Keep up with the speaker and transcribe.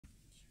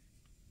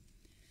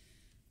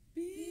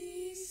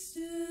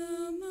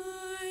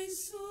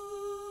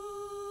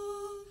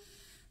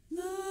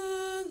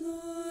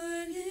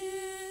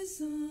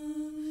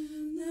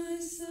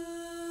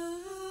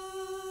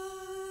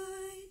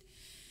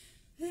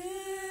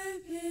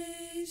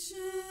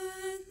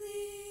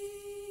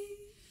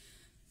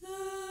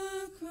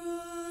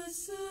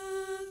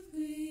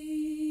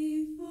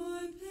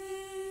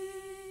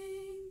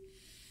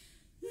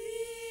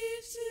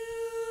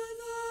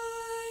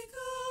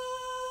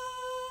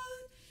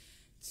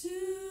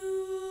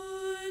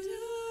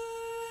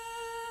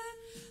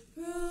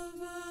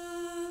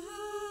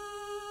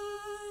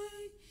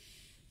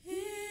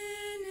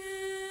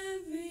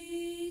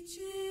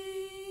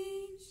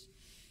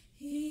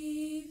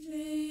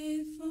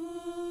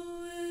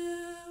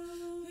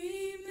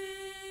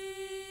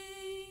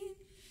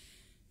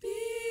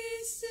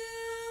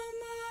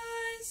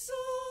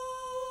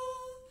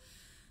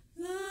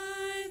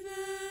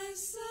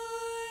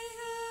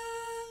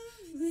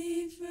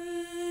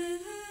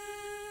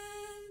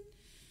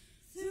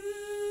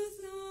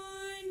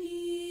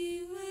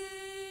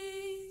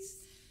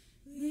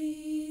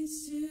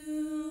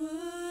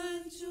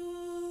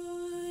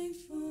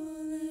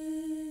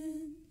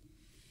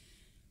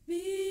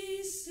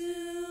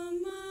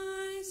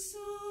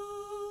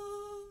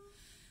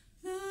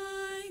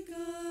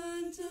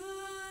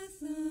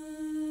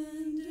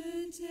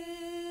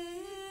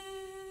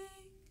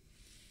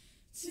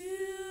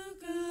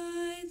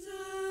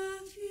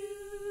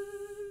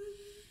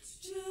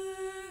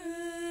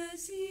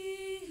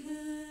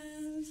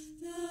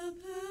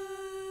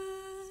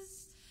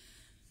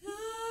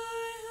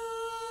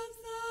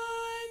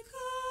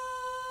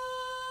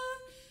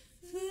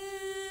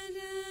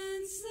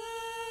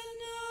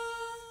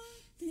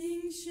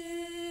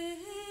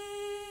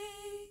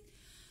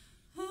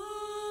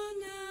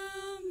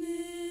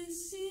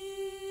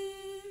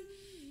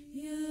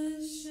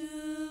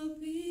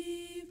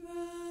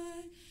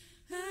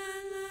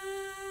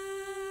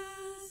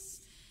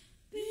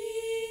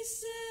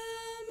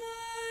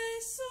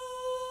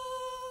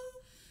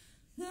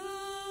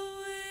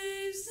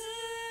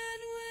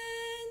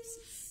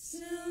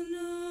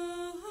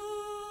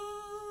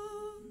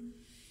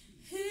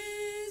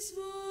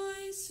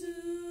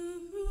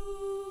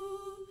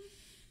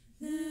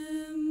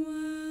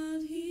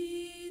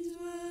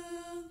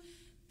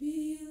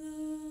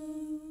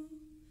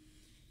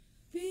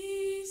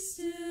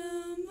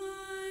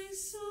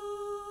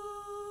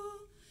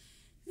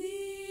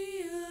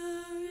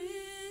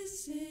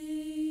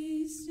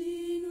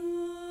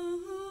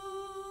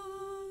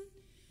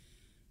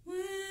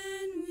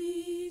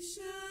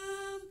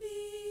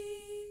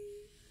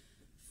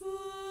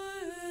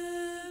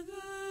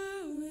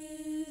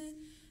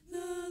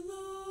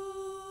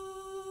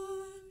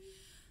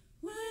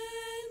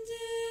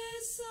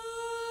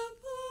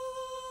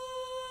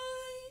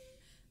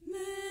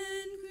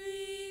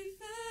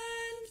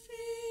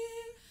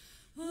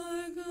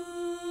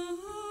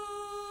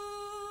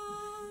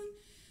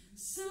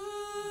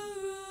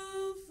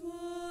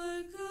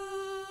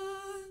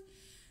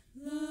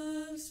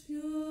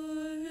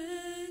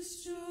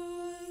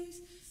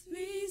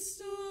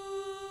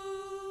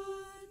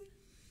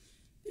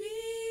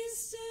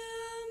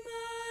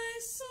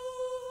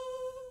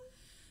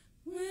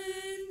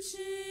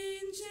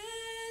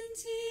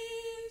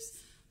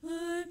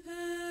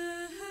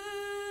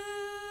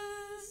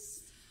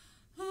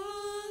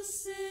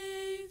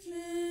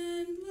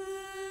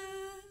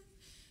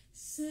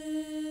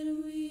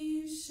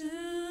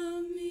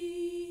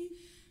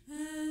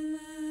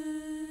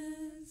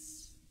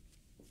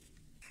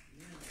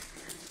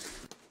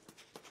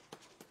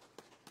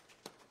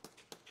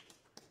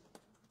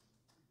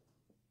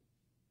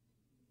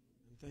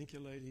Thank you,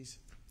 ladies.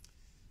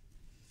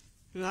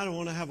 And I don't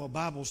want to have a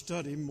Bible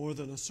study more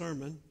than a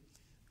sermon.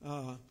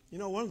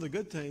 One of the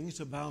good things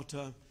about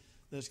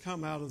that's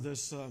come out of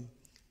this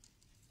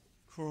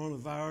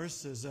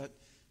coronavirus is that,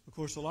 of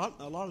course, a lot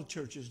of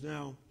churches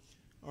now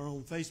are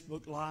on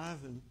Facebook Live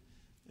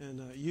and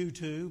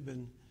YouTube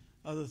and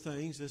other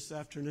things. This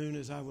afternoon,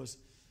 as I was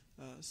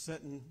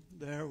sitting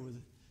there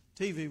with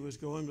TV was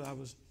going, but I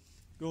was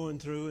going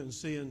through and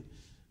seeing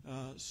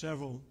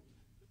several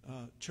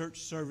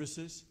church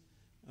services.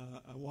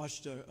 I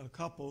watched a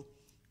couple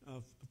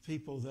of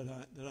people that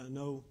I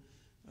know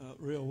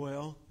real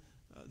well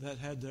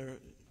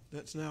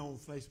that's now on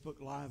Facebook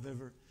Live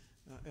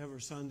every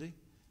Sunday,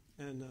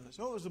 and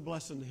so it was a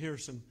blessing to hear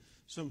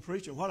some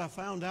preaching. What I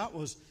found out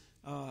was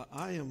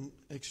I am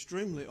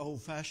extremely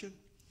old-fashioned.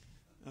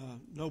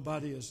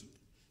 Nobody is.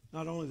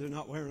 Not only they're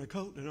not wearing a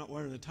coat, they're not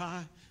wearing a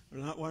tie.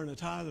 They're not wearing a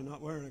tie. They're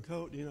not wearing a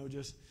coat.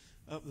 Just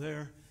up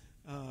there,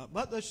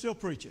 but they're still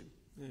preaching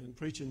and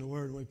preaching the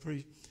word. And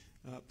we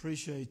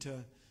appreciate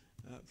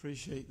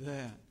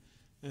that,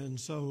 and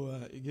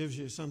so it gives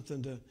you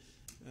something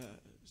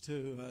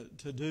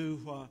to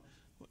do while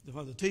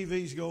the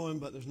TV's going,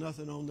 but there's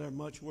nothing on there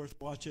much worth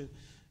watching,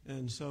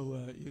 and so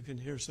you can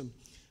hear some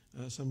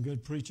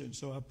good preaching.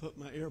 So I put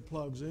my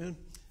earplugs in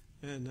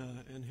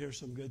and hear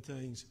some good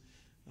things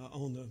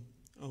on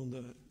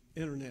the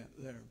internet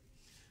there.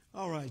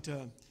 All right.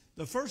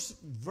 The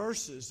first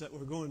verses that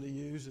we're going to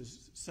use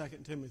is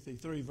 2 Timothy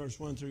 3, verse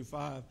 1 through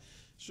 5.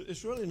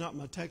 It's really not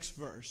my text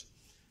verse.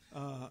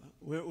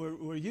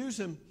 We're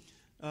using,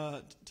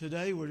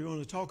 today we're going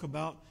to talk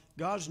about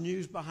God's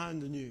news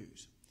behind the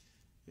news.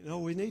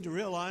 We need to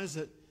realize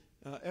that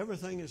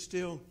everything is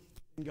still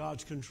in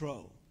God's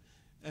control.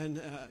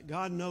 And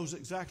God knows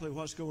exactly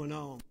what's going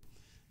on.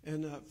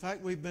 And in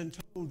fact, we've been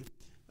told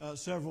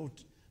several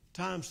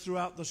times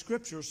throughout the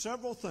Scripture,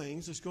 several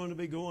things that's going to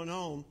be going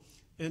on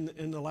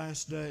in the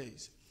last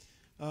days.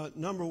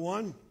 Number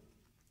one,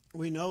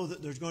 we know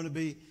that there's going to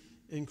be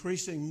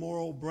increasing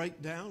moral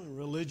breakdown and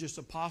religious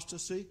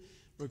apostasy,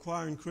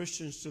 requiring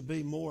Christians to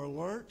be more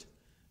alert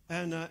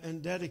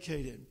and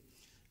dedicated.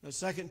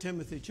 2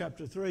 Timothy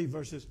chapter 3,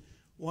 verses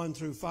 1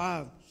 through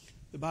 5,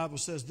 the Bible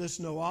says, "This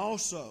know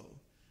also,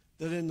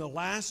 that in the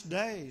last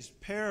days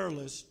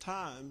perilous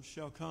times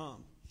shall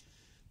come."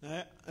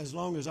 Now, as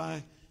long as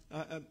I've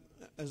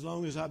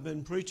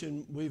been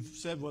preaching, we've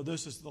said, well,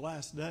 this is the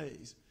last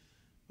days.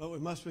 But we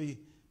must be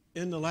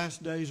in the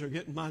last days or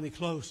getting mighty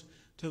close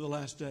to the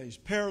last days.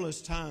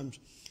 Perilous times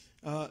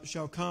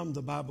shall come,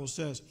 the Bible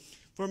says.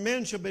 "For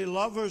men shall be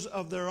lovers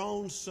of their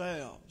own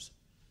selves."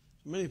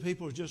 Many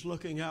people are just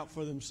looking out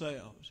for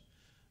themselves.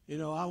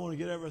 I want to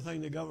get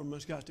everything the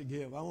government's got to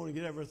give. I want to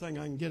get everything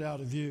I can get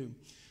out of you.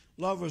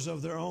 Lovers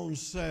of their own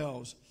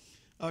selves.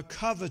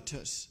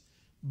 Covetous,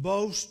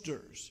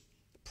 boasters,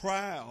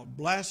 proud,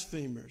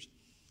 blasphemers,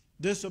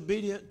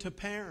 disobedient to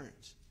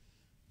parents.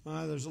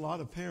 There's a lot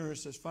of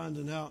parents that's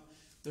finding out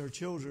their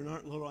children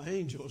aren't little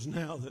angels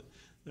now that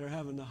they're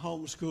having to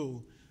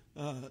homeschool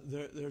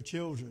their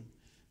children.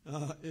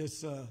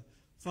 It's a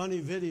funny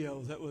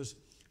video that was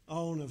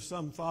on of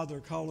some father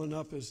calling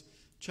up his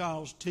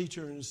child's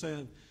teacher and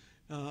saying,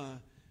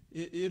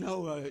 you're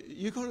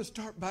going to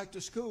start back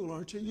to school,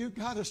 aren't you? You've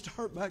got to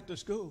start back to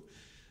school.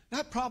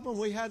 That problem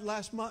we had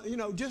last month,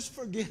 just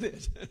forget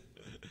it.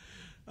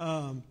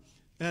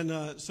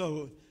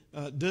 So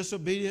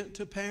disobedient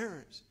to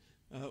parents.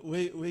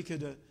 We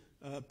could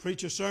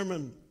preach a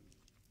sermon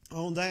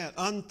on that.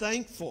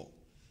 Unthankful.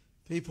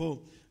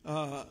 People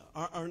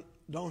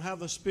don't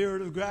have a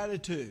spirit of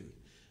gratitude.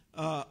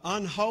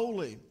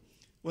 Unholy.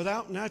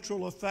 Without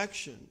natural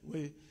affection.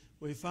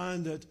 We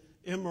find that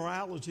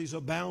immoralities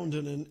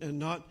abounding and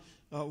not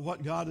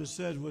what God has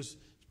said was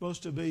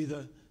supposed to be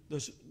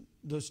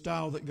the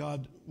style that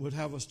God would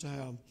have us to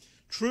have.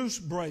 Truce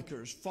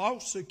breakers,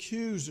 false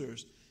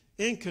accusers,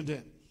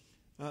 impudent.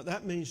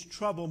 That means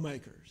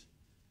troublemakers.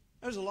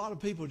 There's a lot of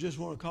people just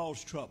want to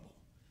cause trouble.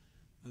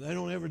 They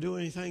don't ever do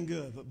anything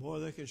good, but boy,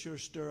 they can sure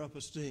stir up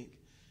a stink.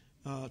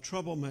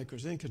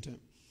 Troublemakers,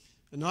 impotent,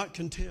 and not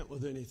content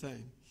with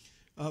anything.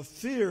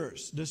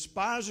 Fierce,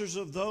 despisers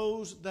of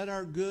those that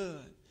are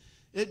good.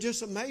 It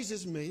just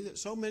amazes me that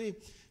so many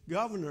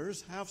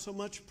governors have so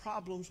much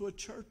problems with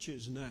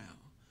churches now.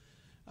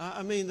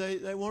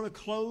 They want to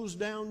close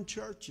down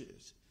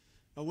churches.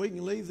 We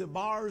can leave the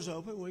bars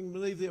open. We can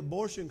leave the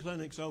abortion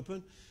clinics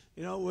open.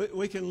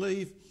 We can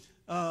leave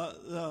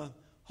the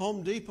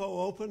Home Depot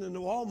open and the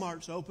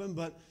Walmart's open,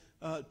 but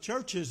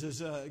churches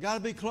is got to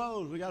be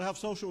closed. We got to have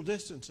social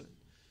distancing.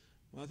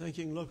 Well, I think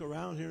you can look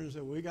around here and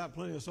say, we got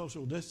plenty of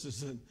social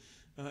distancing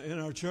in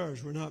our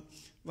church. We're not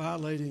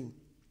violating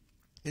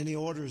any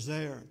orders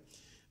there.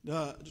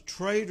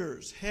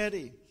 Traitors,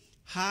 heady,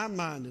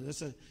 high-minded.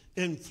 It's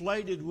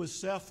inflated with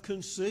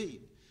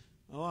self-conceit.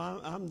 Oh,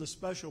 I'm the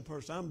special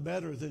person. I'm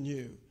better than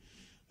you.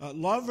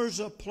 Lovers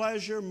of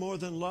pleasure more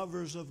than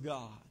lovers of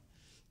God.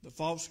 The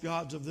false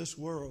gods of this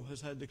world has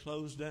had to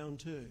close down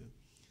too.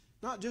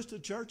 Not just the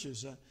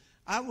churches.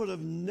 I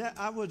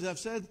would have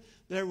said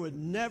there would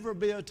never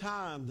be a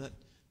time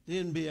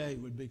the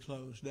NBA would be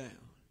closed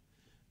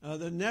down.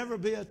 There'd never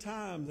be a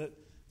time that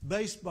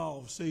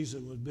baseball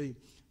season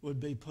would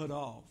be put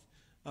off.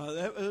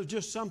 That was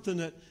just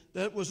something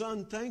that was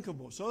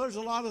unthinkable. So there's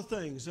a lot of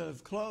things that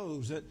have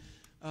closed that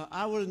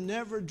I would have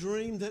never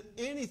dreamed that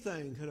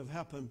anything could have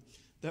happened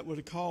that would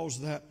have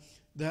caused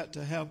that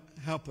to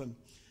happen.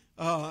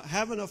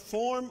 Having a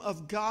form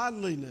of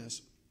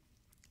godliness,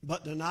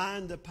 but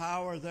denying the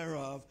power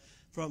thereof,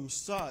 from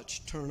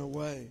such turn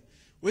away.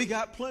 We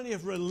got plenty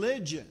of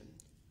religion,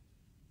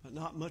 but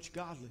not much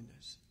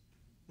godliness.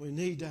 We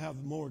need to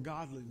have more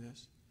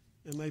godliness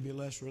and maybe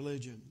less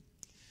religion.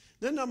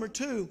 Then number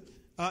two,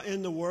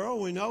 in the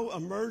world, we know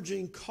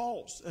emerging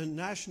cults and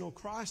national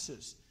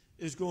crisis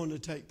is going to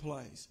take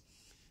place.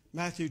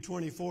 Matthew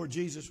 24,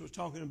 Jesus was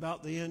talking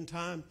about the end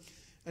time,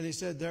 and he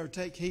said, there,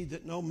 take heed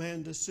that no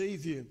man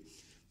deceive you.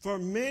 For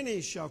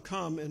many shall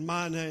come in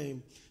my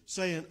name,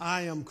 saying,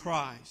 I am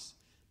Christ,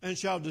 and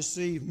shall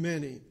deceive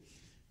many.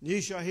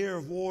 Ye shall hear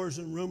of wars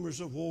and rumors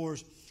of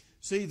wars.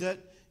 See that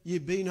ye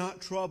be not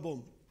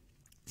troubled,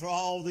 for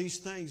all these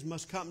things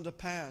must come to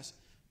pass,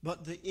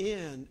 but the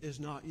end is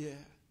not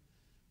yet.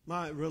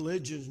 My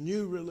religions,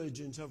 new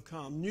religions have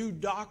come, new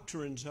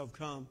doctrines have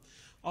come.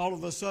 All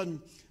of a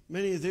sudden,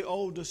 many of the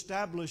old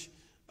established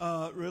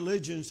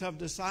religions have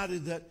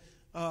decided that,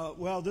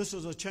 this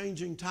is a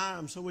changing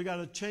time, so we got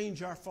to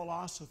change our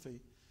philosophy,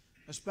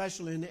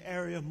 especially in the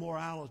area of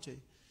morality.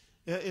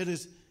 It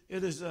is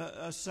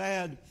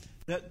sad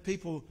that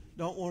people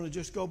don't want to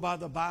just go by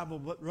the Bible,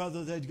 but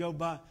rather they'd go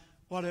by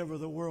whatever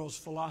the world's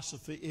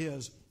philosophy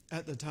is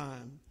at the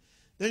time.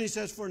 Then he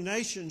says, for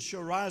nations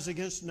shall rise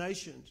against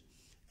nations,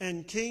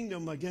 and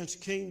kingdom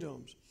against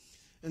kingdoms.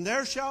 And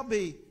there shall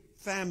be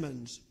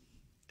famines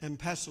and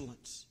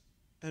pestilence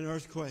and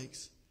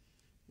earthquakes.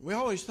 We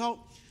always thought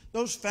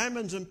those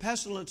famines and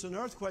pestilence and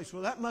earthquakes,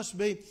 well, that must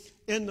be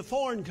in the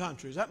foreign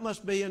countries. That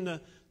must be in the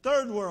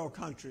third world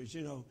countries,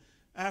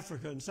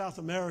 Africa and South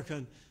America,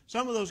 and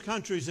some of those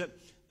countries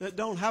that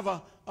don't have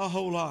a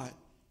whole lot.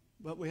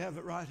 But we have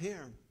it right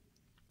here.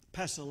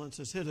 Pestilence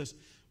has hit us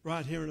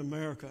right here in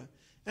America.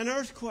 And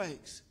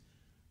earthquakes.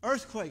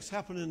 Earthquakes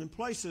happening in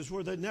places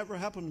where they'd never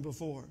happened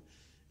before,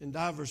 in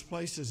diverse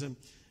places.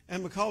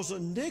 And because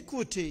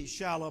iniquity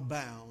shall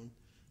abound,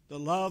 the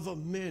love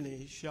of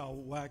many shall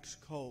wax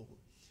cold.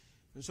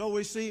 And so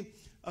we see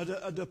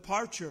a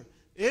departure.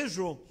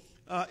 Israel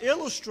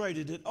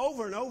illustrated it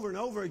over and over and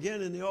over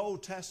again in the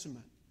Old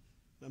Testament.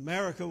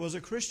 America was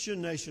a Christian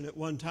nation at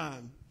one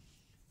time.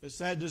 It's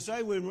sad to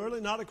say we're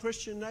really not a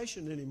Christian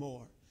nation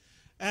anymore.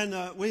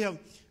 And we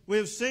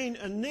have seen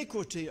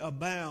iniquity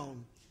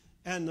abound,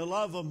 and the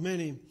love of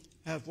many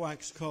have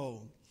waxed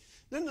cold.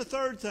 Then the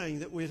third thing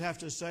that we'd have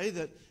to say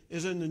that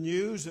is in the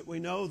news, that we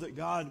know that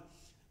God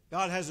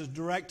has a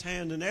direct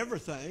hand in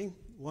everything,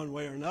 one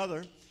way or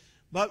another,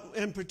 but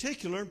in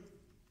particular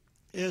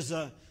is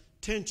a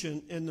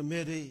tension in the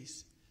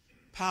Mideast.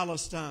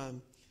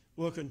 Palestine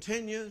will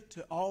continue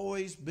to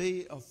always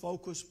be a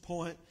focus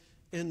point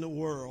in the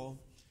world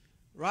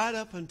right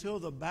up until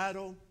the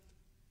Battle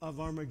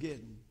of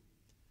Armageddon.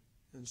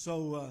 And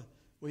so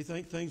we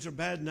think things are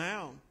bad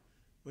now.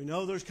 We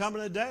know there's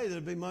coming a day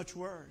that'll be much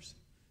worse.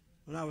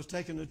 When I was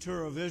taking a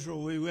tour of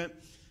Israel, we went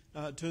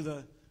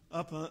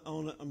up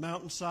on a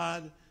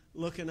mountainside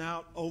looking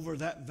out over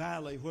that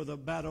valley where the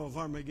Battle of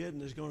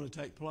Armageddon is going to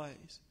take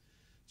place.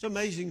 It's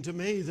amazing to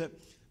me that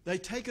they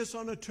take us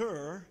on a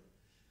tour,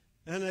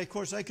 and of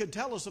course they could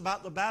tell us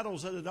about the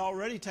battles that had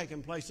already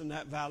taken place in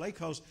that valley,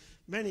 because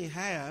many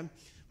had.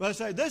 But I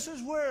say, this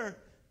is where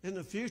in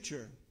the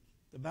future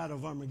the Battle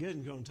of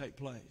Armageddon is going to take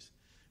place.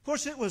 Of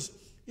course it was,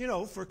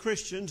 for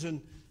Christians,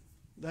 and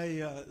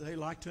they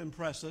like to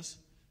impress us.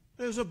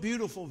 It was a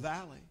beautiful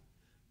valley,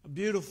 a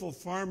beautiful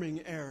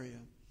farming area.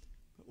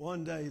 But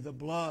one day the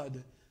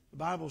blood, the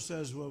Bible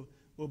says, will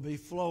be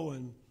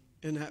flowing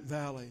in that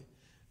valley.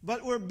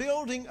 But we're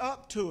building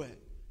up to it.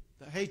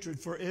 The hatred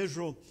for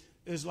Israel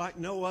is like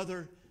no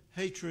other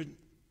hatred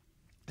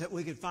that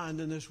we could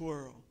find in this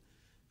world.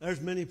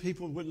 There's many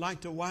people who would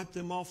like to wipe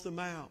them off the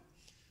map.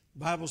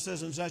 The Bible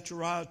says in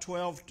Zechariah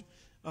 12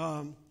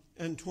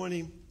 and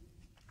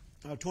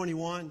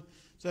 21,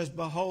 says,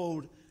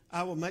 behold,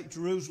 I will make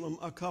Jerusalem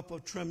a cup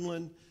of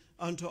trembling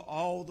unto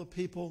all the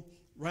people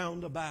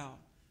round about.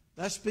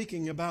 That's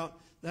speaking about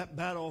that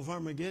Battle of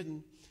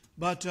Armageddon.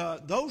 But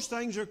those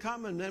things are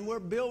coming, and we're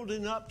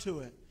building up to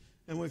it,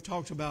 and we've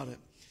talked about it.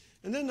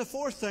 And then the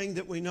fourth thing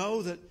that we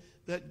know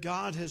that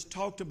God has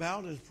talked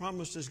about and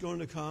promised is going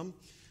to come,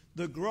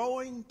 the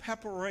growing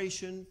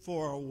preparation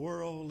for a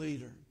world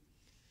leader.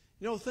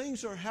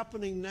 Things are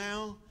happening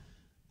now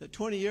that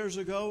 20 years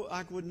ago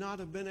I would not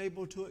have been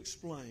able to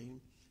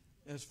explain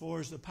as far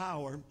as the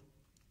power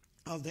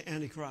of the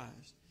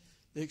Antichrist.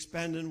 The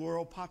expanding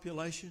world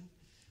population,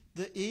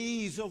 the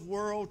ease of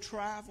world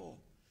travel.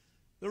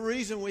 The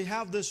reason we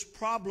have this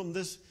problem,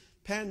 this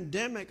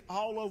pandemic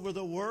all over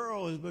the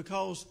world, is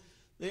because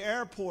the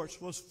airports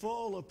was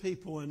full of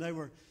people, and they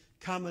were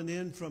coming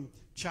in from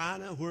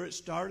China, where it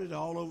started,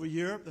 all over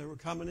Europe. They were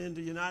coming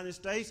into the United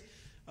States.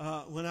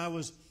 When I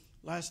was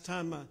last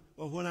time,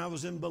 when I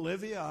was in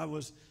Bolivia, I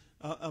was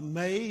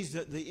amazed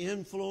at the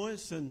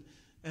influence and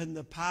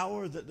the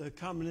power that the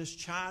communist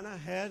China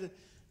had.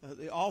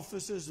 The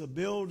offices, the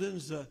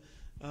buildings,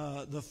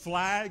 the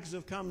flags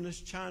of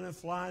communist China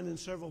flying in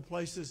several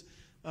places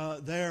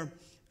there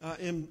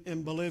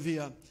in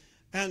Bolivia.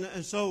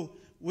 And so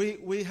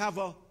we have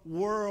a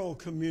world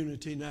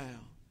community now.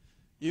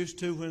 Used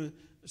to, when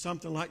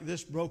something like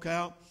this broke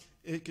out,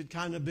 it could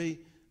kind of be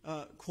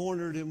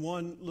cornered in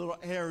one little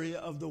area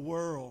of the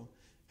world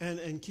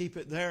and keep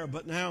it there.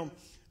 But now,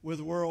 with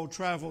world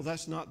travel,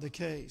 that's not the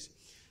case.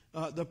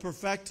 The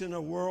perfecting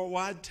of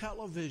worldwide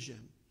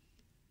television.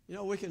 You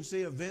know, we can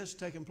see events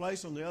taking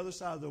place on the other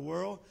side of the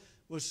world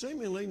with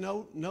seemingly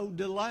no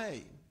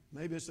delay.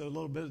 Maybe it's a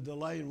little bit of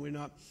delay and we're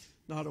not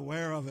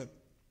aware of it.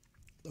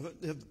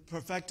 The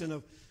perfecting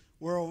of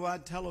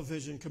worldwide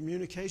television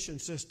communication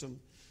system,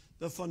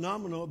 the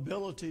phenomenal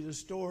ability to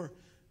store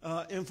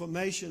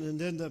information and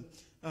then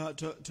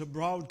to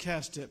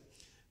broadcast it.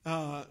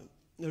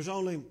 There's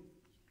only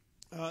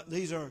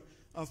these are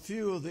a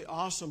few of the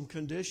awesome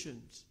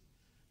conditions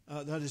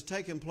that has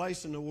taken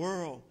place in the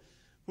world,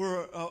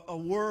 where a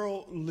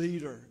world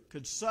leader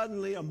could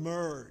suddenly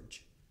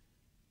emerge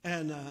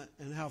and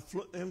have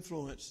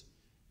influence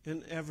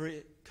in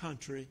every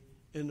country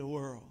in the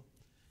world.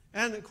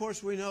 And, of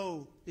course, we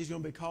know he's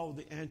going to be called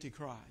the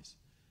Antichrist.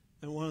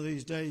 And one of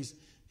these days,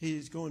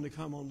 he's going to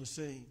come on the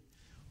scene.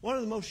 One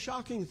of the most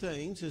shocking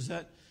things is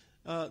that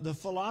the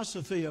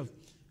philosophy of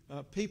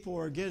people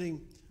are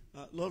getting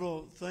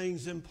little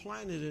things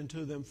implanted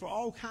into them for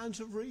all kinds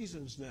of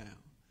reasons now.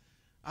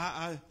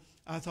 I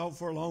thought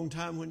for a long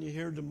time when you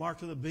hear the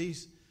mark of the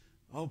beast,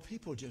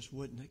 people just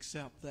wouldn't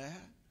accept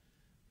that.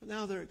 But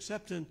now they're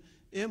accepting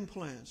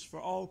implants for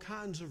all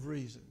kinds of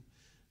reasons.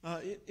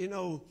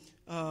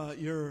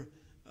 Your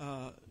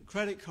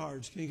credit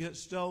cards can get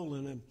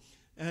stolen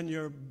and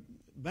your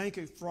bank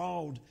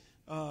fraud,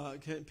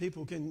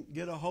 people can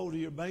get a hold of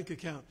your bank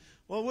account.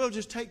 Well, we'll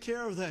just take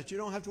care of that. You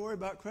don't have to worry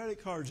about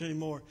credit cards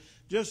anymore.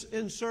 Just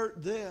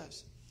insert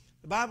this.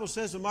 The Bible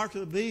says the mark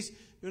of the beast,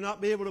 you'll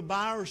not be able to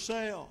buy or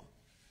sell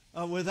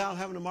without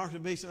having the mark of the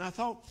beast. And I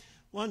thought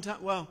one time,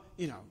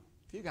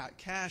 if you got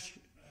cash,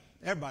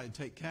 everybody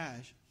take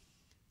cash.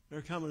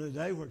 There's coming a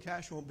day where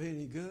cash won't be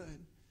any good.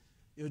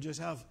 You'll just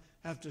have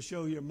to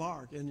show your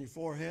mark in your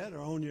forehead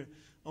or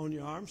on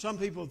your arm. Some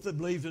people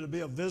believe it'll be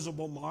a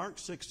visible mark,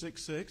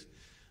 666.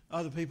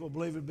 Other people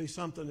believe it'll be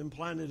something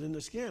implanted in the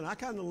skin. I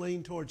kind of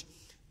lean towards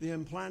the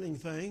implanting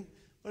thing,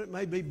 but it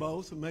may be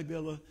both. It may be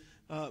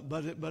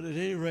but at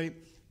any rate,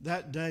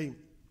 that day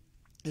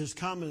is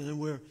coming, and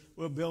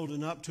we're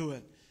building up to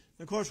it.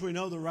 And of course, we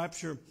know the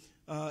rapture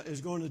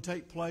is going to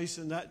take place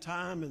in that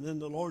time, and then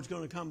the Lord's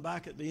going to come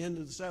back at the end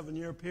of the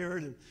 7-year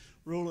period and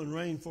rule and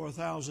reign for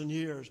 1,000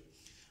 years.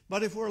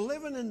 But if we're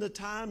living in the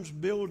times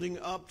building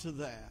up to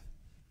that,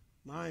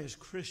 as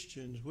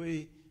Christians,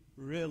 we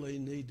really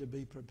need to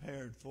be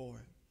prepared for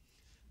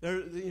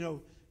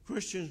it.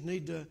 Christians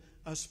need to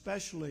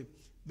especially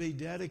be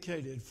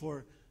dedicated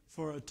for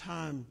a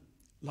time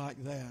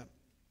like that.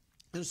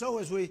 And so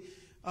as we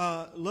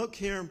look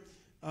here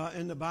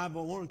in the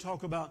Bible, I want to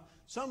talk about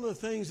some of the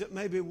things that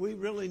maybe we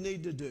really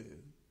need to do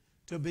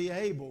to be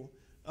able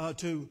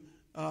to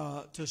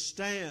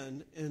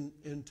stand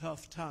in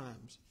tough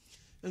times.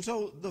 And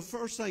so the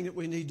first thing that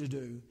we need to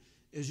do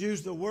is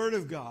use the Word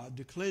of God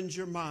to cleanse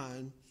your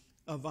mind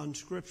of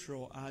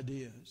unscriptural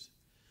ideas.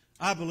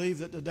 I believe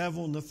that the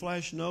devil in the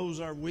flesh knows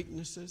our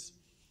weaknesses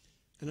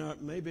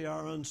and maybe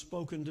our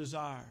unspoken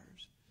desires.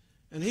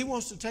 And he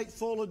wants to take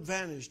full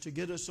advantage to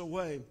get us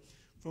away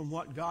from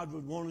what God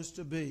would want us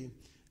to be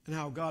and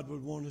how God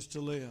would want us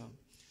to live.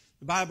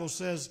 The Bible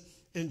says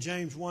in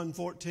James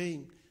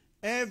 1:14,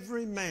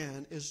 every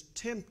man is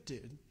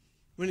tempted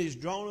when he's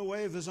drawn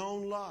away of his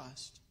own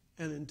lust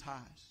and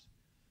enticed.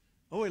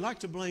 We like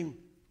to blame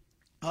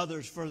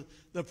others for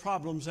the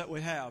problems that we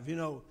have.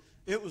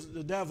 It was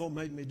the devil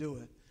made me do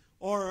it.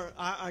 Or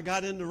I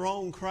got in the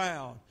wrong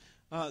crowd.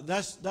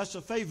 That's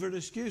a favorite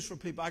excuse for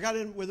people. I got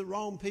in with the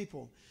wrong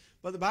people.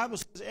 But the Bible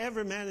says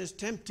every man is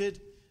tempted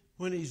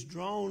when he's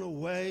drawn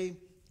away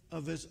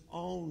of his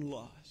own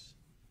lust.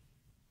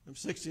 I'm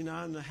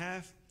 69 and a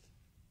half,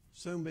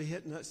 soon be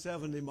hitting that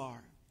 70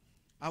 mark.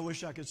 I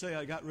wish I could say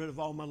I got rid of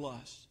all my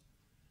lusts.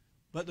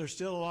 But there's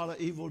still a lot of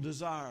evil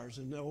desires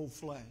in the old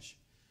flesh.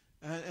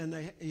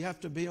 And you have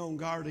to be on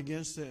guard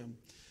against them.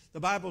 The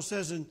Bible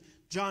says in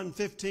John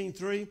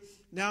 15:3,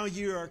 now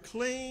you are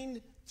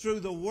clean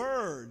through the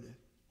word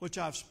which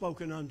I've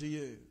spoken unto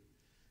you.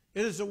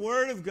 It is the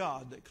word of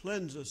God that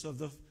cleanses us of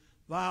the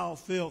vile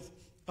filth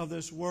of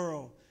this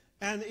world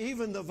and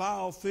even the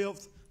vile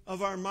filth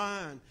of our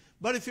mind.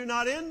 But if you're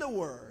not in the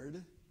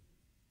word,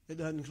 it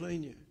doesn't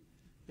clean you.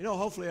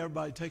 Hopefully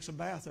everybody takes a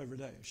bath every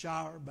day, a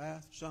shower,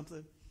 bath,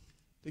 something,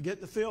 to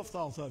get the filth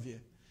off of you.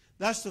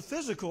 That's the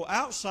physical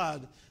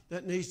outside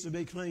that needs to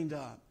be cleaned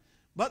up.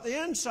 But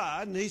the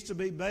inside needs to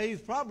be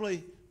bathed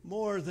probably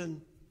more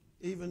than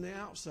even the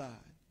outside.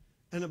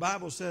 And the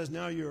Bible says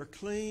now you're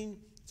clean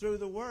through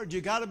the Word.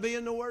 You got to be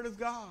in the Word of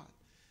God.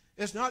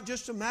 It's not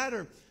just a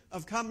matter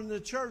of coming to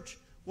church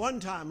one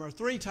time or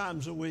 3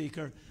 times a week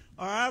or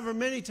however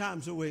many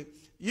times a week.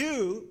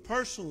 You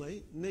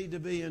personally need to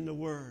be in the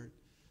Word.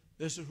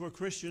 This is where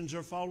Christians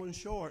are falling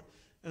short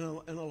in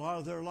a lot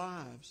of their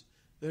lives.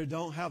 They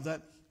don't have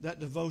that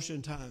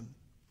devotion time.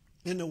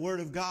 In the Word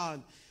of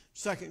God,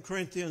 2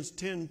 Corinthians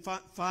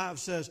 10:5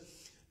 says,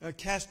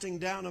 casting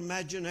down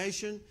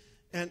imagination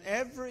and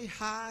every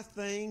high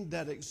thing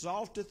that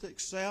exalteth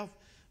itself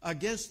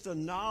against the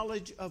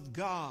knowledge of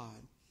God,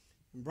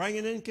 and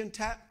bringing in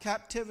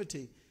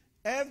captivity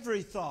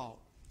every thought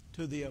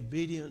to the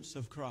obedience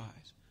of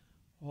Christ.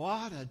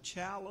 What a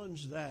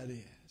challenge that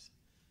is.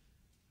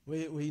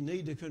 We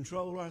need to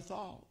control our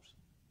thoughts.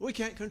 We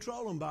can't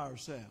control them by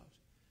ourselves.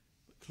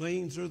 But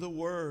clean through the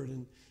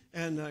Word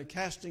and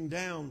casting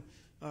down,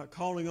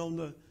 calling on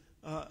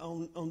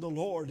the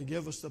Lord to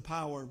give us the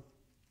power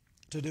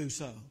to do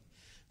so.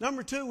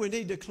 Number 2, we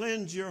need to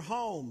cleanse your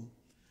home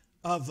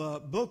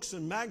of books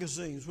and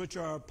magazines which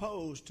are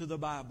opposed to the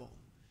Bible.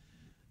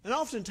 And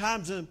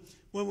oftentimes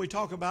when we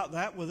talk about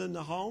that within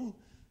the home,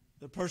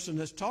 the person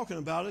that's talking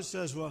about it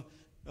says, well,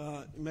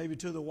 maybe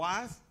to the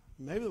wife,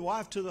 maybe the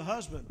wife to the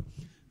husband,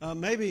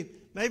 maybe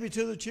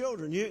to the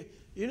children. You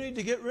need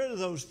to get rid of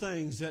those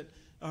things that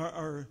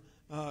are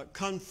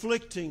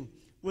conflicting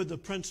with the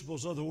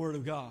principles of the Word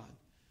of God.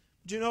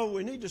 But you know,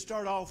 we need to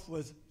start off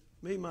with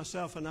me,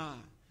 myself, and I.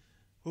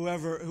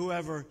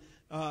 Whoever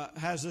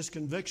has this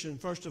conviction,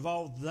 first of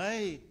all,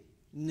 they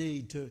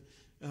need to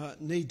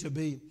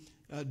be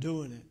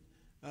doing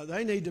it.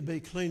 They need to be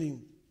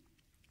cleaning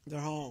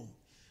their home.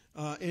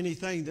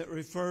 Anything that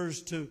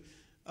refers to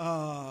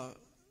I'm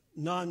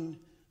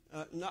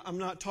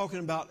not talking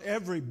about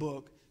every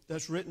book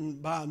that's written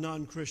by a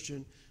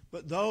non-Christian,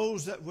 but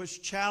those that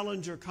which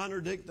challenge or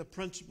contradict the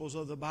principles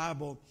of the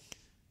Bible,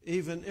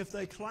 even if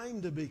they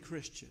claim to be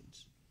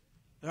Christians.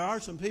 There are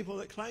some people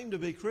that claim to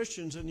be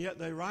Christians, and yet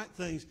they write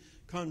things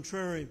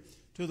contrary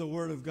to the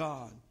Word of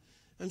God.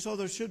 And so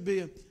there should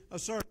be a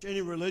search.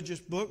 Any religious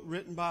book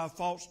written by a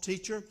false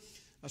teacher,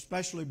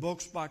 especially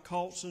books by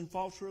cults and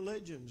false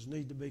religions,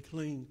 need to be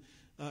cleaned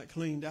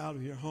out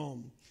of your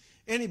home.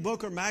 Any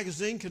book or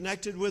magazine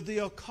connected with the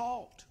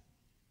occult,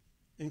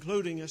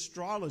 including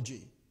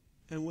astrology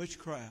and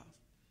witchcraft.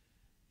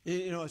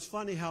 You know, it's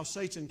funny how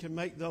Satan can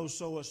make those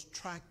so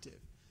attractive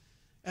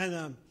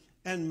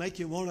and make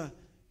you want to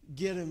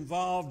get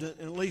involved and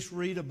at least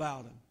read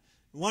about them.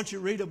 Once you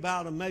read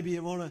about them, maybe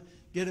you want to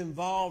get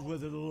involved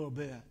with it a little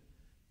bit.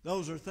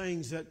 Those are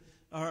things that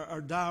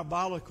are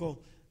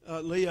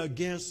diabolically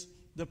against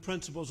the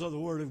principles of the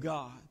Word of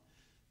God.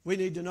 We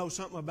need to know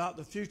something about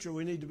the future.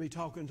 We need to be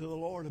talking to the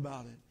Lord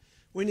about it.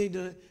 We need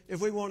to,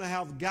 if we want to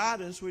have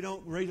guidance, we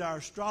don't read our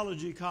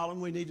astrology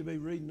column. We need to be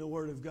reading the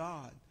Word of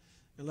God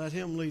and let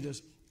Him lead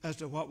us as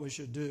to what we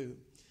should do.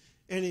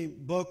 Any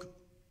book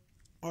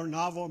or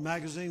novel or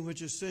magazine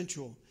which is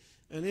sensual,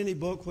 and any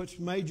book which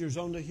majors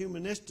on the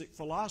humanistic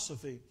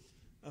philosophy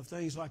of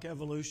things like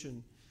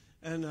evolution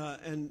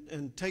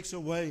and takes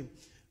away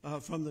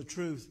from the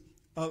truth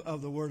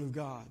of the Word of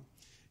God.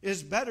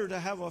 It's better to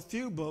have a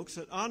few books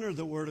that honor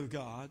the Word of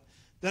God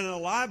than a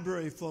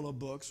library full of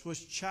books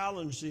which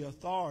challenge the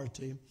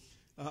authority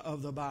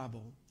of the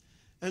Bible.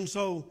 And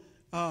so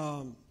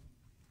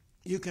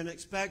you can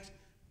expect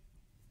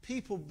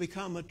people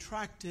become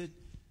attracted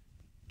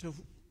to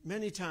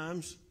many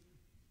times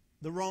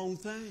the wrong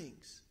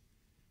things.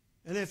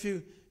 And if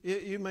you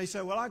may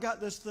say, well, I got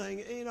this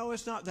thing, you know,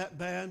 it's not that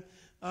bad,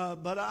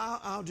 but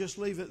I'll just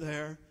leave it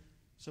there.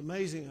 It's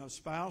amazing how a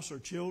spouse or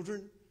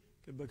children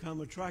could become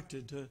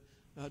attracted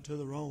to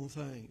the wrong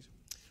things.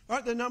 All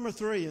right, then number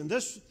 3, and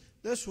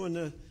this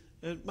one,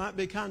 it might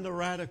be kind of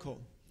radical,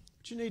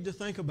 but you need to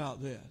think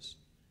about this.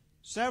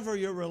 Sever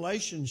your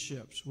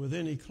relationships with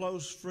any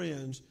close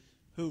friends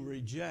who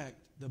reject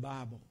the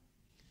Bible.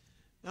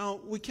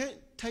 Now, we can't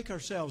take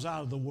ourselves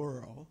out of the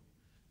world.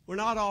 We're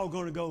not all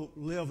going to go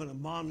live in a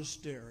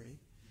monastery.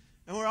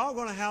 And we're all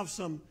going to have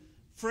some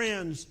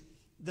friends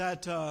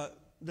that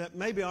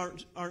maybe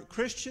aren't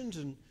Christians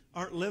and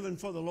aren't living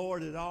for the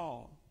Lord at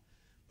all.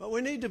 But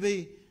we need to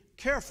be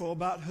careful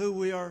about who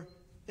we are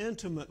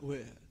intimate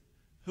with,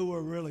 who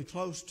we're really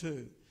close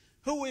to,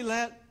 who we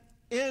let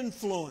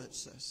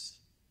influence us.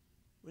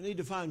 We need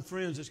to find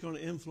friends that's going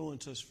to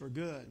influence us for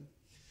good.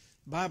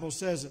 The Bible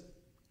says it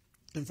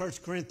in 1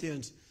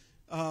 Corinthians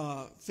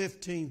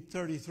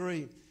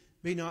 15:33,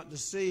 be not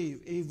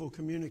deceived, evil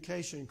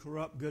communication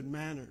corrupt good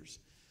manners.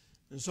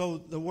 And so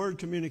the word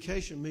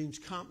communication means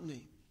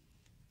company.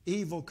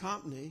 Evil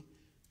company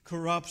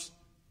corrupts,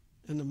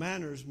 and the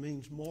manners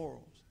means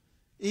morals.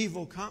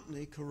 Evil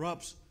company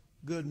corrupts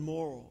good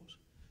morals.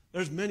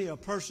 There's many a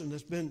person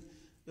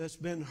that's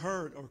been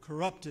hurt or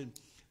corrupted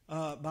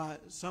by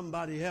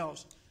somebody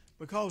else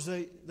because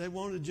they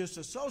want to just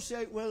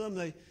associate with them.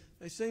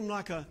 They seem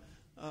like a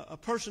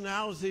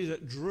personality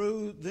that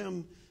drew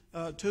them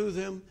to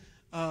them.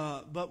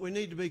 But we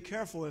need to be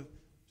careful if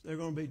they're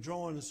going to be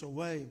drawing us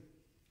away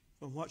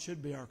from what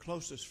should be our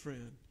closest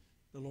friend,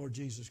 the Lord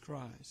Jesus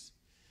Christ.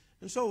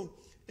 And so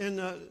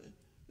in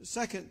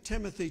 2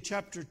 Timothy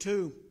chapter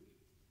 2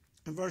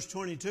 and verse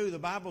 22, the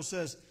Bible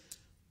says,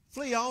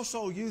 "Flee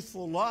also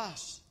youthful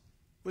lusts,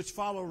 which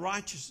follow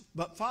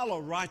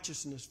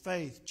righteousness,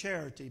 faith,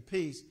 charity,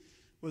 peace,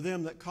 with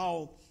them that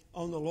call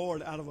on the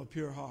Lord out of a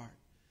pure heart."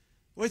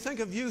 When we think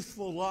of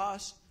youthful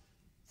lust,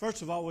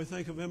 first of all, we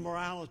think of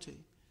immorality.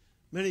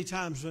 Many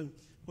times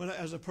when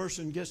as a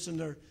person gets in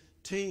their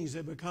teens,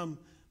 they become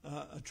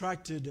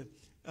attracted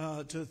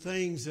to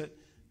things that,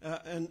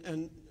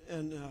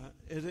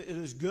 it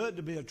is good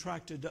to be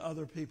attracted to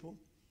other people.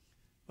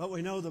 But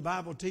we know the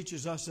Bible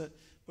teaches us that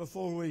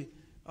before we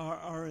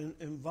are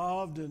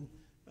involved in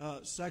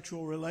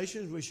sexual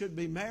relations, we should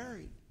be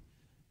married.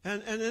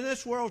 And in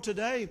this world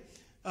today,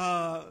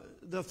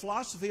 the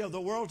philosophy of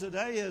the world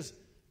today is,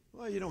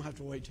 well, you don't have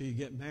to wait till you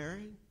get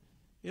married.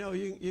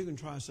 You can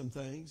try some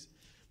things.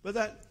 But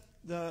that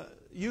the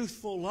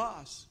youthful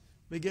lust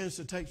begins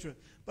to take through.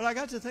 But I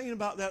got to thinking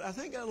about that. I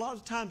think a lot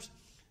of times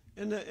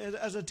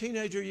as a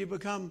teenager you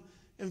become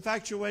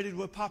infatuated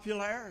with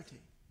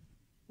popularity,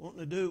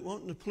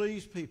 wanting to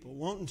please people,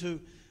 wanting to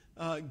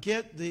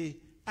get the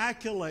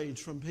accolades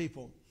from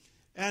people.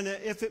 And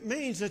if it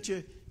means that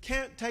you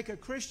can't take a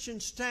Christian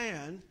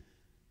stand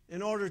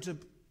in order to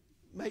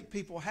make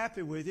people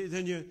happy with you,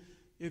 then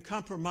you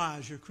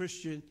compromise your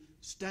Christian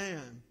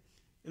stand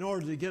in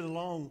order to get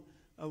along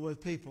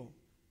with people.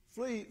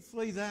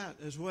 Flee that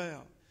as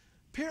well.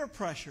 Peer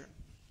pressure.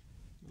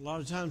 A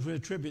lot of times we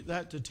attribute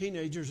that to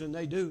teenagers, and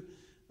they do.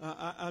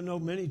 I know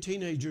many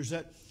teenagers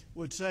that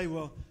would say,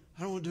 well,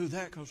 I don't want to do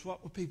that because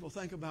what will people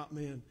think about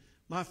me? And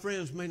my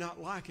friends may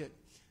not like it.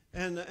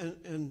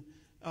 And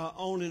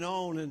on and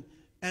on.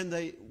 And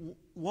they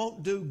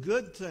won't do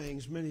good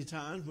things many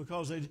times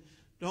because they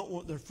don't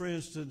want their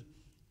friends to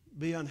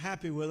be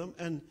unhappy with them.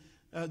 And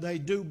they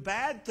do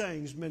bad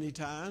things many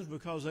times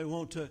because they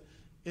want to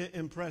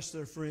impress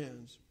their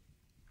friends.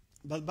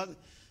 But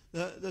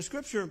the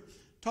Scripture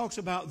talks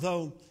about,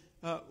 though,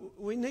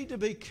 we need to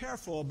be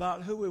careful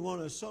about who we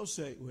want to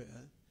associate with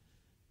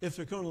if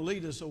they're going to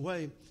lead us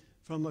away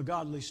from a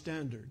godly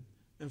standard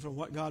and from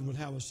what God would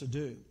have us to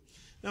do.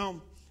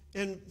 Now,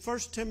 in 1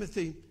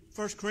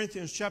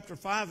 Corinthians chapter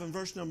 5 and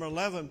verse number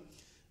 11,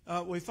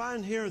 we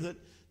find here that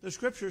the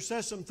Scripture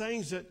says some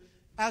things that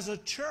as a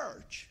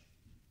church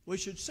we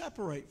should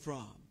separate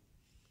from.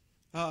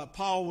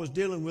 Paul was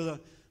dealing with a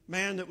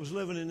man that was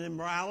living in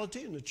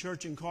immorality in the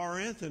church in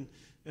Corinth,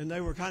 and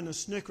they were kind of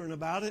snickering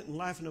about it and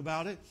laughing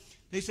about it.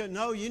 He said,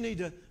 no, you need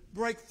to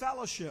break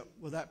fellowship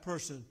with that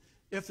person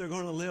if they're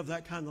going to live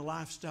that kind of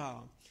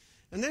lifestyle.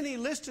 And then he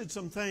listed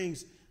some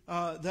things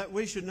that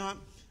we should not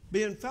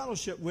be in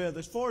fellowship with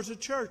as far as the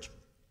church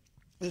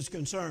is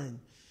concerned.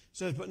 He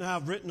says, but now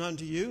I've written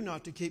unto you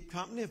not to keep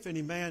company if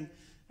any man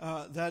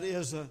that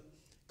is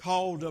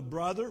called a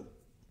brother,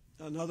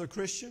 another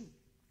Christian,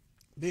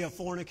 be a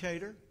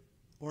fornicator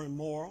or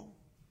immoral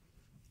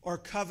or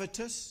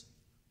covetous.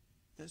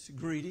 That's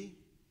greedy,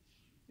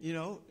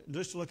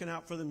 just looking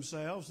out for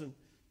themselves and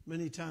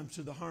many times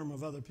to the harm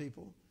of other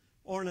people.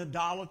 Or an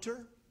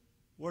idolater,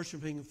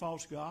 worshiping a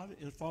false god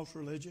in a false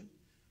religion.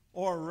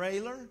 Or a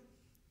railer,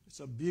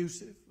 it's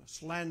abusive, a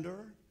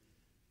slanderer.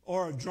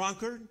 Or a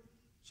drunkard,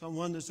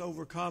 someone that's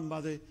overcome by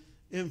the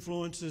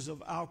influences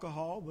of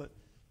alcohol, but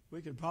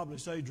we could probably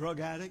say drug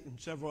addict and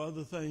several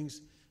other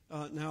things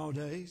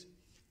nowadays.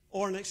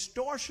 Or an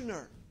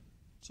extortioner,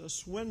 it's a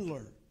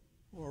swindler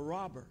or a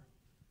robber.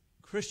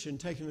 Christian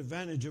taking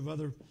advantage of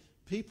other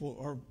people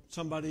or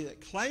somebody that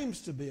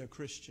claims to be a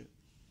Christian.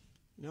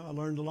 I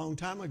learned a long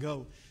time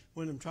ago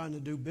when I'm trying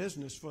to do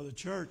business for the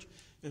church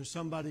and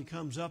somebody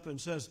comes up and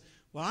says,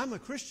 well, I'm a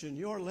Christian,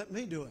 you ought to let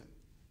me do it.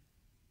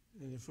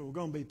 And if we're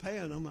going to be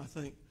paying them, I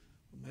think,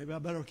 well, maybe I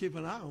better keep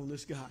an eye on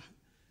this guy.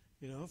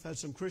 I've had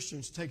some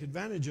Christians take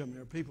advantage of them.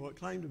 There are people that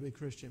claim to be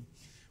Christian.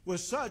 With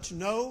such,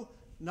 know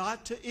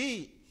not to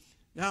eat.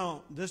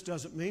 Now, this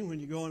doesn't mean when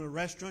you go in a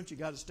restaurant, you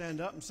got to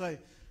stand up and say,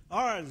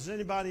 all right, is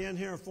anybody in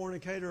here a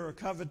fornicator or a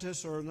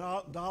covetous or an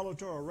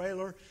idolater or a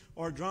railer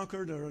or a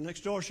drunkard or an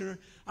extortioner?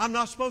 I'm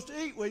not supposed to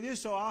eat with you,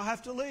 so I'll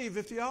have to leave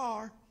if you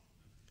are.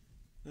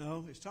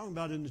 No, he's talking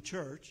about in the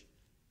church,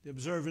 the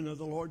observing of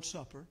the Lord's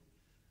Supper.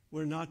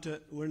 We're not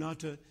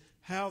to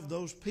have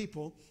those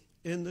people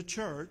in the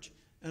church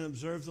and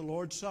observe the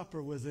Lord's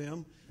Supper with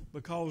them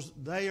because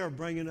they are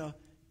bringing an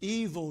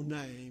evil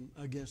name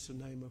against the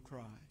name of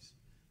Christ.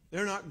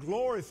 They're not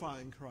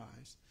glorifying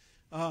Christ.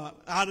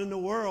 Out in the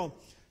world,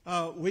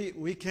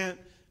 we can't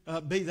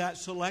be that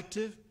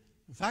selective.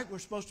 In fact, we're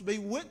supposed to be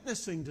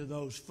witnessing to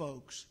those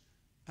folks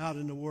out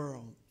in the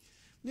world.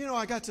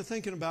 I got to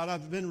thinking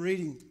I've been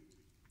reading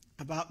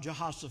about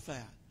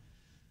Jehoshaphat.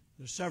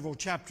 There's several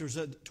chapters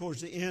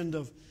towards the end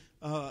of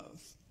 1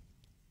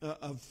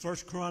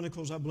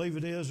 Chronicles, I believe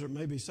it is, or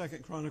maybe 2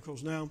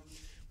 Chronicles now.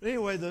 But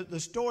anyway, the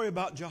story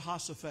about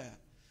Jehoshaphat.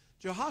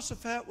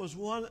 Jehoshaphat was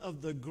one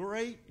of the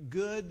great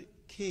good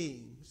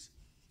kings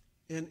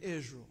in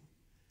Israel.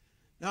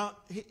 Now,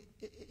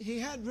 he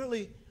had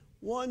really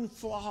one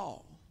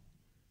flaw.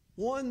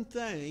 One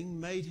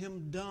thing made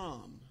him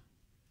dumb.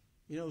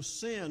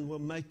 Sin will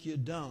make you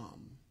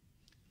dumb.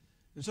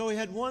 And so he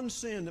had one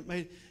sin that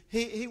made,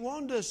 he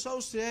wanted to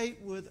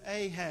associate with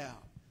Ahab.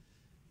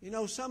 You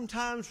know,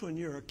 sometimes when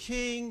you're a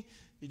king,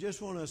 you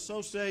just want to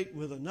associate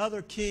with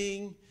another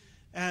king.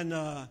 And,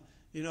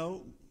 you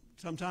know,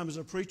 sometimes as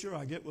a preacher,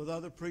 I get with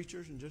other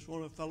preachers and just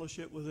want to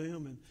fellowship with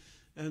them.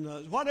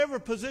 And whatever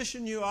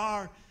position you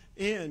are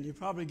in, you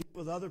probably get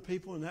with other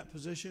people in that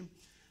position.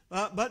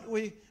 But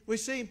we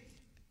see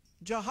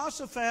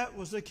Jehoshaphat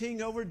was the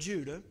king over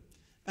Judah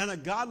and a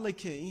godly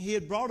king. He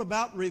had brought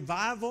about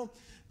revival.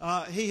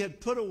 He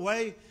had put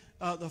away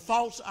the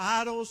false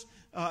idols.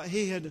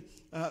 He had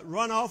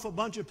run off a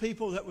bunch of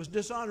people that was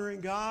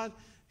dishonoring God.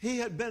 He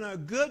had been a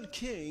good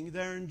king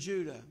there in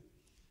Judah.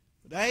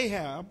 But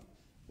Ahab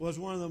was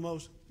one of the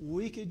most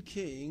wicked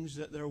kings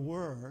that there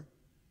were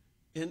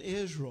in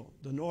Israel,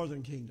 the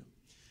northern kingdom.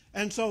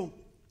 And so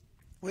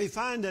we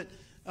find that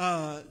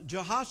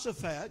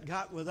Jehoshaphat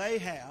got with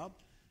Ahab.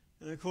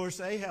 And of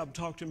course, Ahab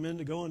talked him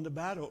into going to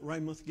battle at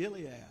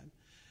Ramoth-Gilead.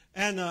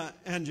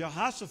 And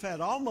Jehoshaphat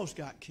almost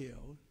got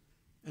killed.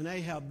 And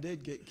Ahab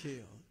did get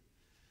killed.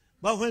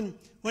 But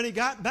when he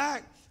got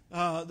back,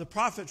 the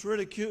prophets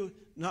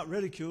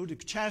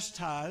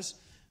chastised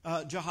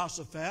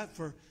Jehoshaphat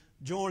for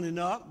joining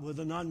up with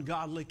an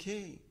ungodly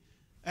king.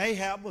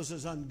 Ahab was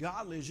as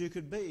ungodly as you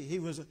could be. He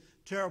was a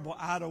terrible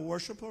idol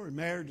worshiper. He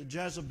married to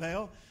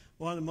Jezebel,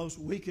 one of the most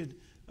wicked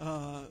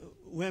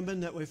women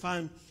that we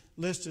find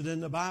listed in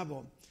the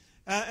Bible.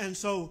 And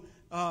so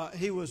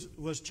he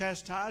was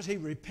chastised. He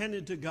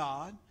repented to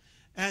God.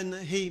 And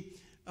he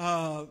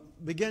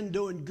began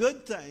doing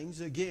good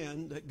things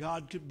again that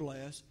God could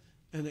bless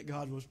and that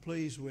God was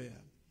pleased with.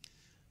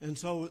 And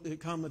so it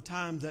come a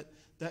time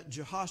that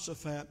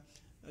Jehoshaphat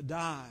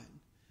died.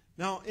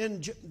 Now,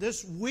 in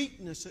this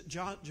weakness that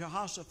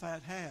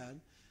Jehoshaphat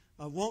had,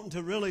 wanting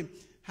to really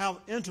have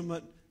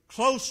intimate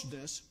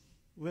closeness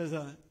with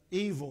an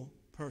evil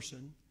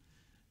person,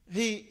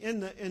 he,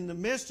 in the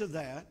midst of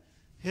that,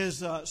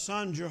 his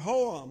son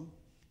Jehoram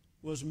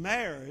was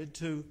married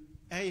to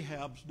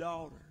Ahab's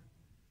daughter,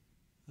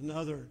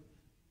 another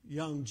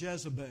young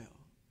Jezebel.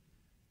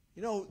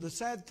 You know, the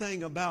sad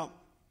thing about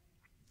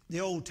the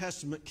Old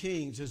Testament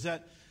kings is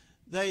that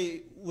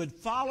they would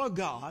follow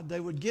God,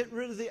 they would get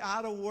rid of the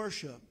idol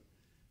worship,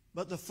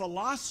 but the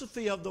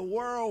philosophy of the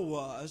world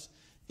was,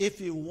 if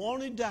you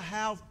wanted to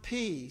have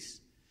peace,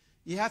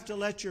 you have to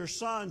let your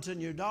sons and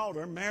your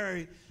daughter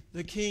marry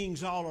the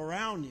kings all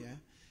around you.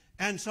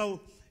 And so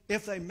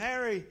if they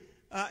marry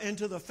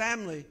into the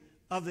family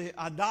of the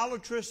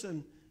idolatrous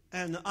and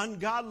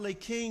ungodly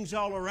kings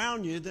all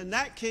around you, then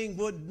that king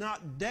would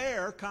not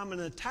dare come and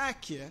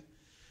attack you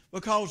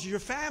because you're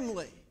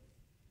family.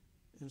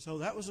 And so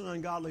that was an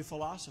ungodly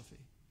philosophy.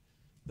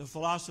 The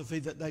philosophy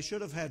that they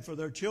should have had for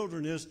their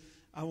children is,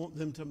 I want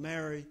them to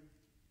marry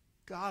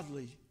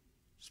godly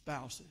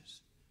spouses.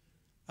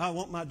 I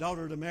want my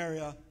daughter to marry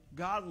a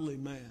godly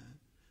man.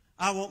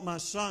 I want my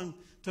son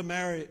to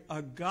marry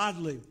a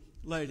godly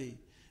lady.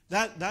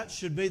 That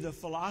should be the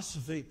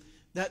philosophy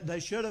that they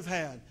should have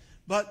had.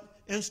 But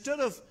instead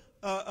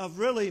of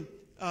really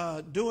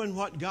doing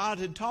what God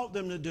had taught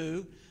them to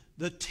do,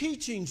 the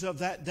teachings of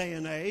that day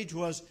and age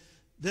was,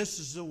 this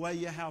is the way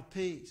you have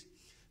peace.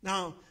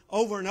 Now,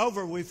 over and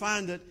over, we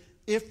find that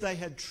if they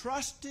had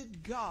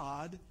trusted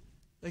God,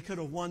 they could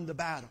have won the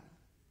battle.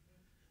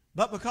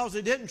 But because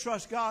they didn't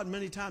trust God,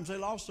 many times they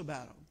lost the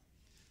battle.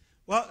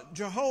 Well,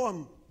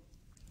 Jehoram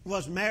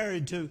was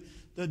married to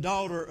the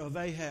daughter of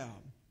Ahab.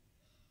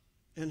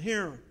 And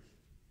here,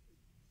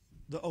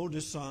 the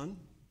oldest son,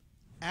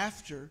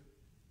 after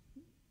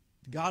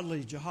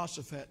godly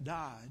Jehoshaphat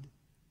died,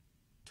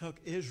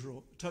 took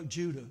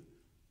Judah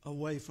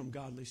away from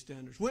godly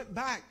standards. Went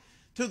back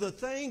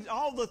to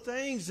all the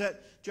things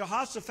that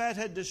Jehoshaphat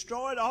had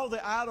destroyed, all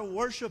the idol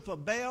worship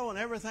of Baal and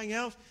everything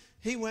else.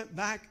 He went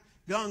back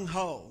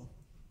gung-ho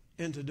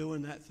into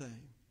doing that thing.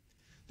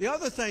 The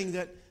other thing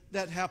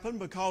that happened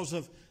because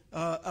of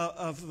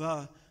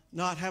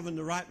not having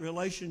the right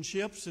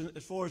relationships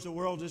as far as the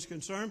world is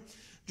concerned,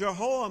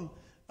 Jehoram,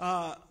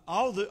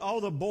 all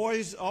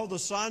the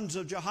sons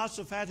of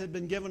Jehoshaphat had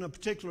been given a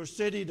particular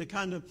city to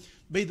kind of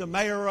be the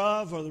mayor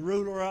of or the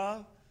ruler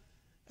of.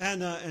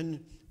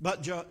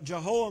 But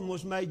Jehoram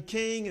was made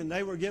king and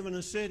they were given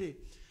a city.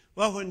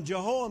 Well, when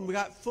Jehoram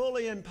got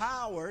fully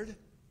empowered,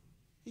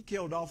 he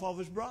killed off all of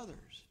his brothers.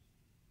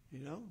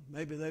 You know,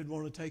 maybe they'd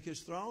want to take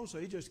his throne, so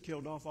he just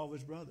killed off all of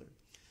his brothers.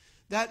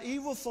 That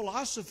evil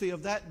philosophy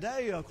of that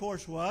day, of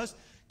course, was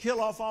kill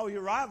off all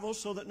your rivals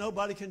so that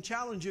nobody can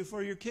challenge you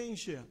for your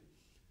kingship.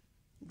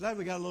 I'm glad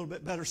we got a little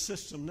bit better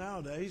system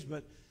nowadays,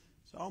 but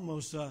it's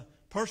almost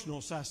personal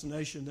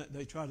assassination that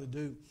they try to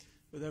do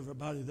with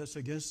everybody that's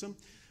against them.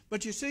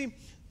 But you see,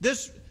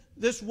 this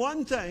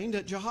one thing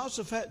that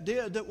Jehoshaphat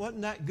did that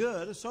wasn't that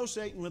good,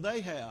 associating with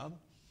Ahab,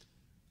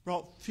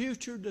 brought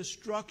future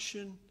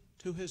destruction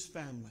to his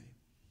family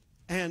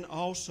and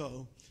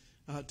also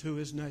to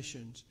his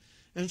nations.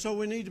 And so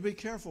we need to be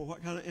careful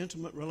what kind of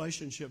intimate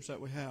relationships that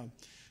we have.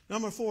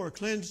 Number 4,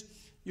 cleanse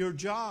your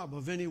job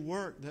of any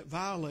work that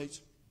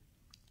violates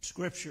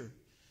Scripture.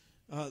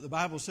 The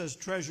Bible says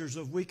treasures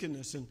of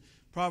wickedness and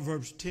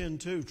Proverbs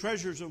 10:2,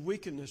 treasures of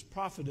wickedness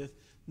profiteth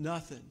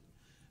nothing.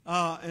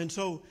 And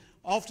so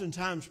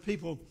oftentimes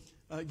people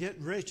get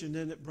rich and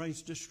then it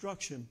brings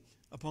destruction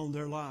upon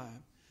their life.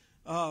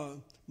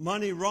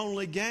 Money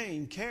wrongly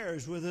gained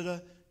carries with it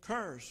a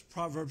curse.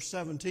 Proverbs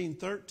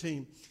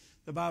 17:13,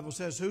 the Bible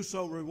says,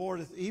 whoso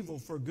rewardeth evil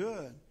for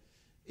good,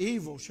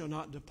 evil shall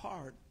not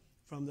depart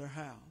from their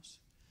house.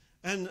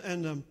 And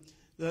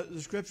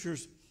the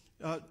Scriptures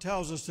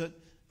tells us that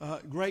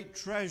great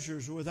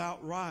treasures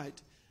without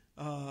right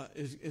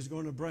is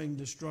going to bring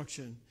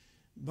destruction.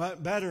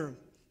 But better,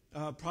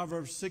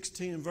 Proverbs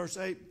 16 and verse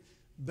 8,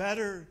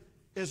 better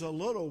is a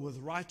little with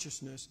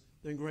righteousness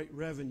than great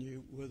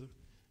revenue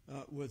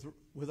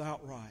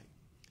without right.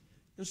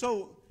 And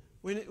so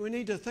we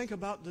need to think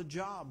about the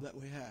job that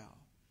we have.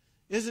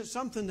 Is it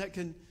something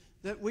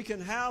that we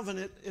can have and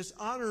it is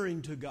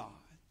honoring to God?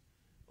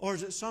 Or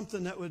is it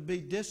something that would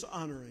be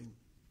dishonoring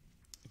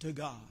to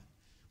God?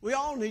 We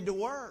all need to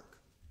work.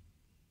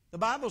 The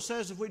Bible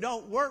says if we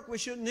don't work, we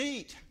shouldn't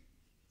eat.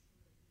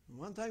 And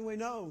one thing we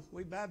know,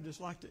 we Baptists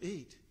like to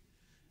eat.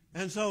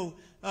 And so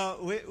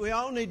we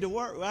all need to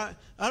work. I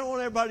don't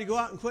want everybody to go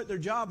out and quit their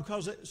job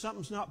because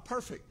something's not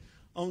perfect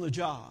on the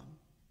job.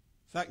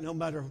 In fact, no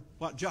matter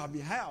what job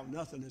you have,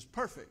 nothing is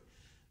perfect.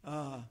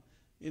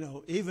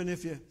 Even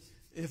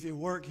if you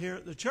work here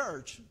at the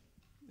church,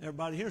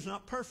 everybody here is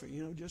not perfect.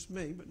 Just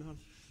me, but not.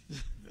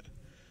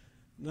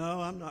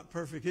 No, I'm not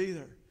perfect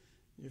either.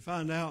 You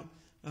find out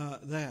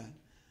that.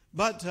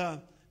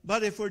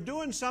 But if we're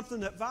doing something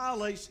that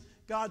violates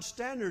God's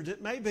standards,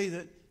 it may be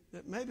that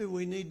maybe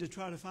we need to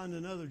try to find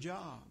another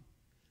job.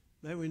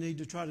 Maybe we need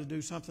to try to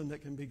do something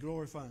that can be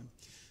glorifying.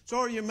 So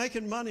are you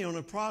making money on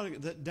a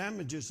product that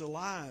damages the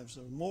lives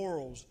or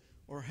morals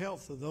or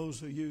health of those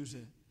who use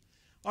it?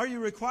 Are you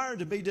required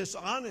to be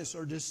dishonest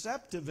or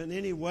deceptive in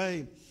any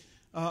way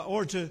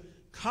or to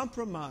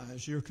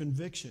compromise your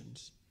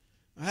convictions?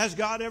 Has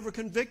God ever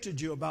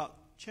convicted you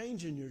about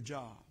changing your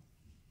job?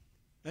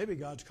 Maybe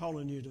God's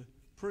calling you to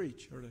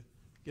preach or to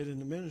get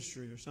into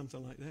ministry or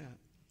something like that.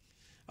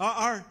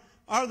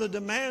 Are the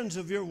demands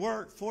of your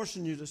work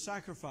forcing you to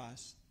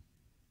sacrifice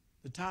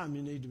the time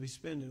you need to be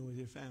spending with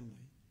your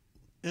family?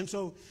 And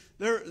so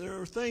there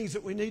are things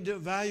that we need to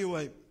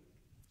evaluate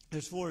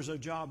as far as our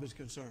job is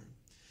concerned.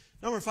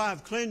 Number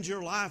 5, cleanse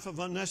your life of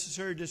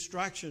unnecessary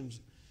distractions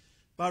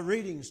by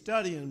reading,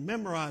 studying,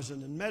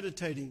 memorizing, and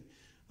meditating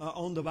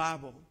on the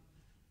Bible.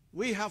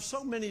 We have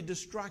so many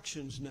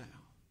distractions now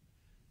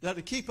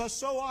that keep us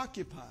so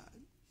occupied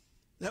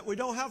that we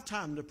don't have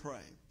time to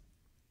pray.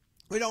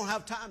 We don't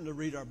have time to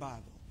read our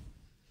Bible.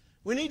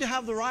 We need to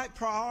have the right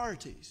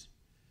priorities.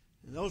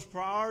 And those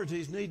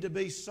priorities need to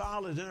be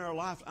solid in our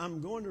life.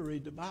 I'm going to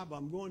read the Bible.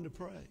 I'm going to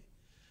pray.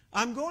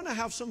 I'm going to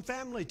have some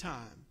family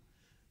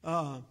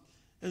time.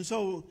 And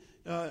so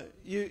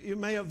you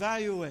may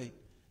evaluate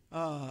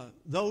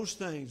those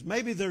things.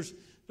 Maybe there's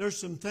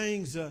some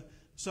things,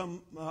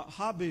 some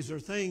hobbies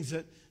or things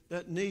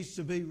that needs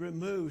to be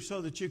removed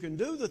so that you can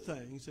do the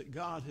things that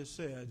God has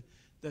said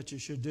that you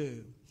should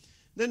do.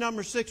 Then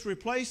number 6,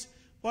 replace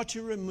what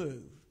you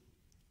remove.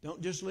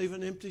 Don't just leave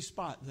an empty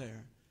spot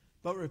there,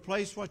 but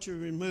replace what you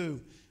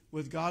remove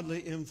with godly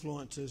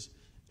influences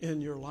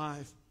in your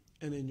life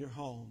and in your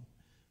home.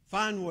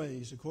 Find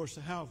ways, of course,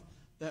 to have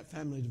that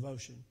family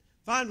devotion.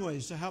 Find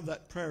ways to have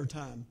that prayer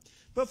time.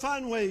 But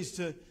find ways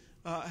to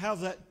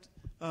have that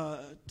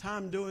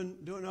time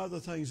doing other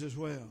things as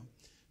well.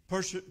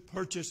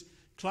 Purchase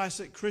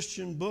classic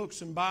Christian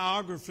books and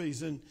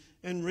biographies and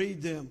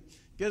read them.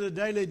 Get a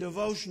daily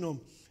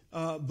devotional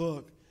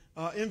book.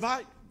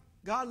 Invite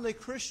godly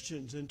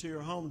Christians into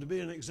your home to be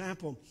an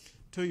example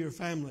to your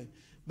family.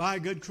 Buy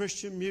good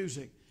Christian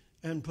music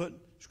and put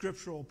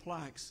scriptural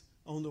plaques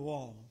on the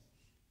wall.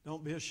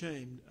 Don't be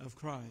ashamed of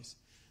Christ.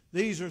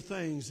 These are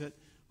things that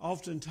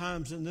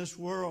oftentimes in this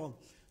world,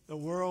 the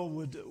world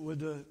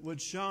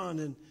would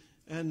shun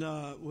and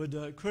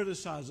would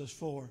criticize us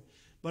for.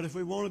 But if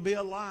we want to be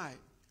a light,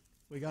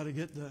 we got to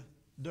get the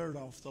dirt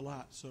off the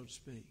light, so to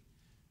speak.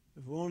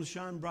 If we want to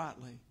shine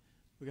brightly,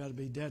 we got to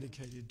be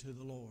dedicated to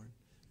the Lord.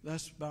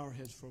 Let's bow our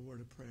heads for a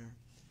word of prayer.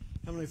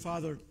 Heavenly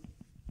Father,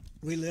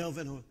 we live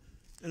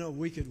in a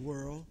wicked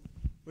world.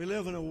 We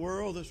live in a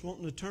world that's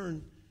wanting to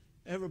turn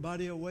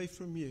everybody away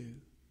from you.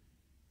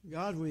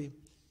 God, we've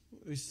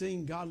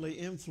seen godly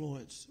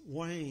influence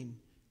wane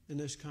in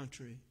this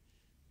country.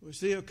 We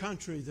see a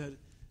country that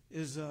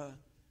is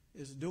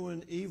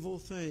doing evil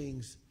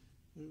things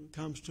when it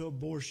comes to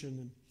abortion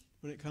and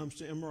when it comes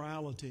to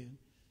immorality,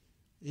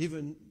 and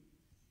even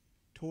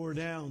tore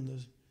down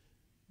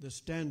the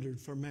standard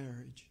for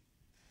marriage.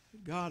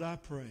 God, I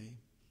pray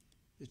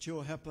that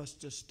you'll help us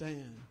to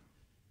stand.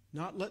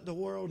 Not let the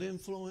world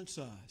influence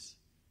us,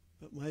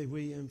 but may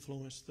we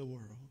influence the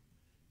world.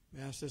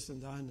 We ask this in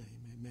thy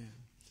name. Amen.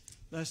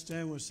 Let's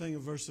stand. We'll sing a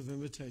verse of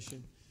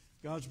invitation.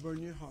 God's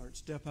burden in your heart.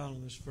 Step out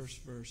on this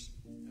first verse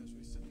as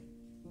we sing.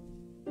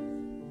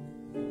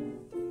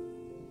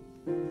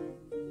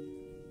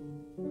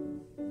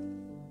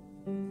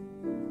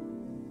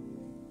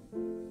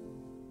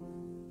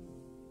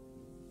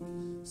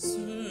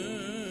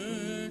 Sever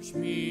Search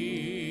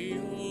me,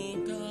 O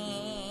God,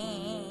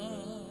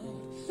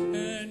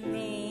 and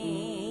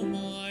know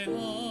my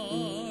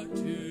heart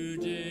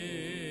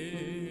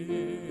today.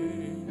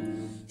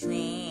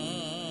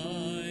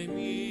 Try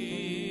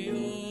me,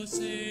 O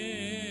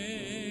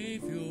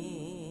Savior,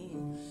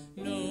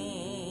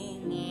 know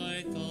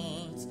my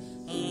thoughts,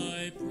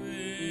 I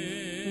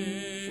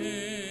pray.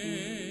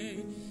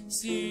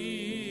 See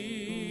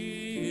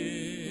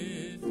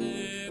if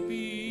there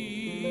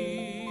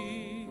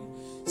be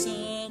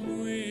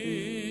some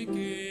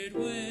wicked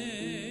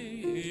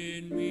way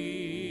in me.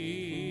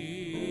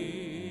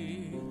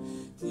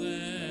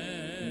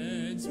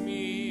 Cleanse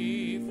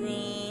me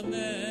from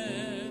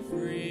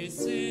every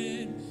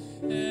sin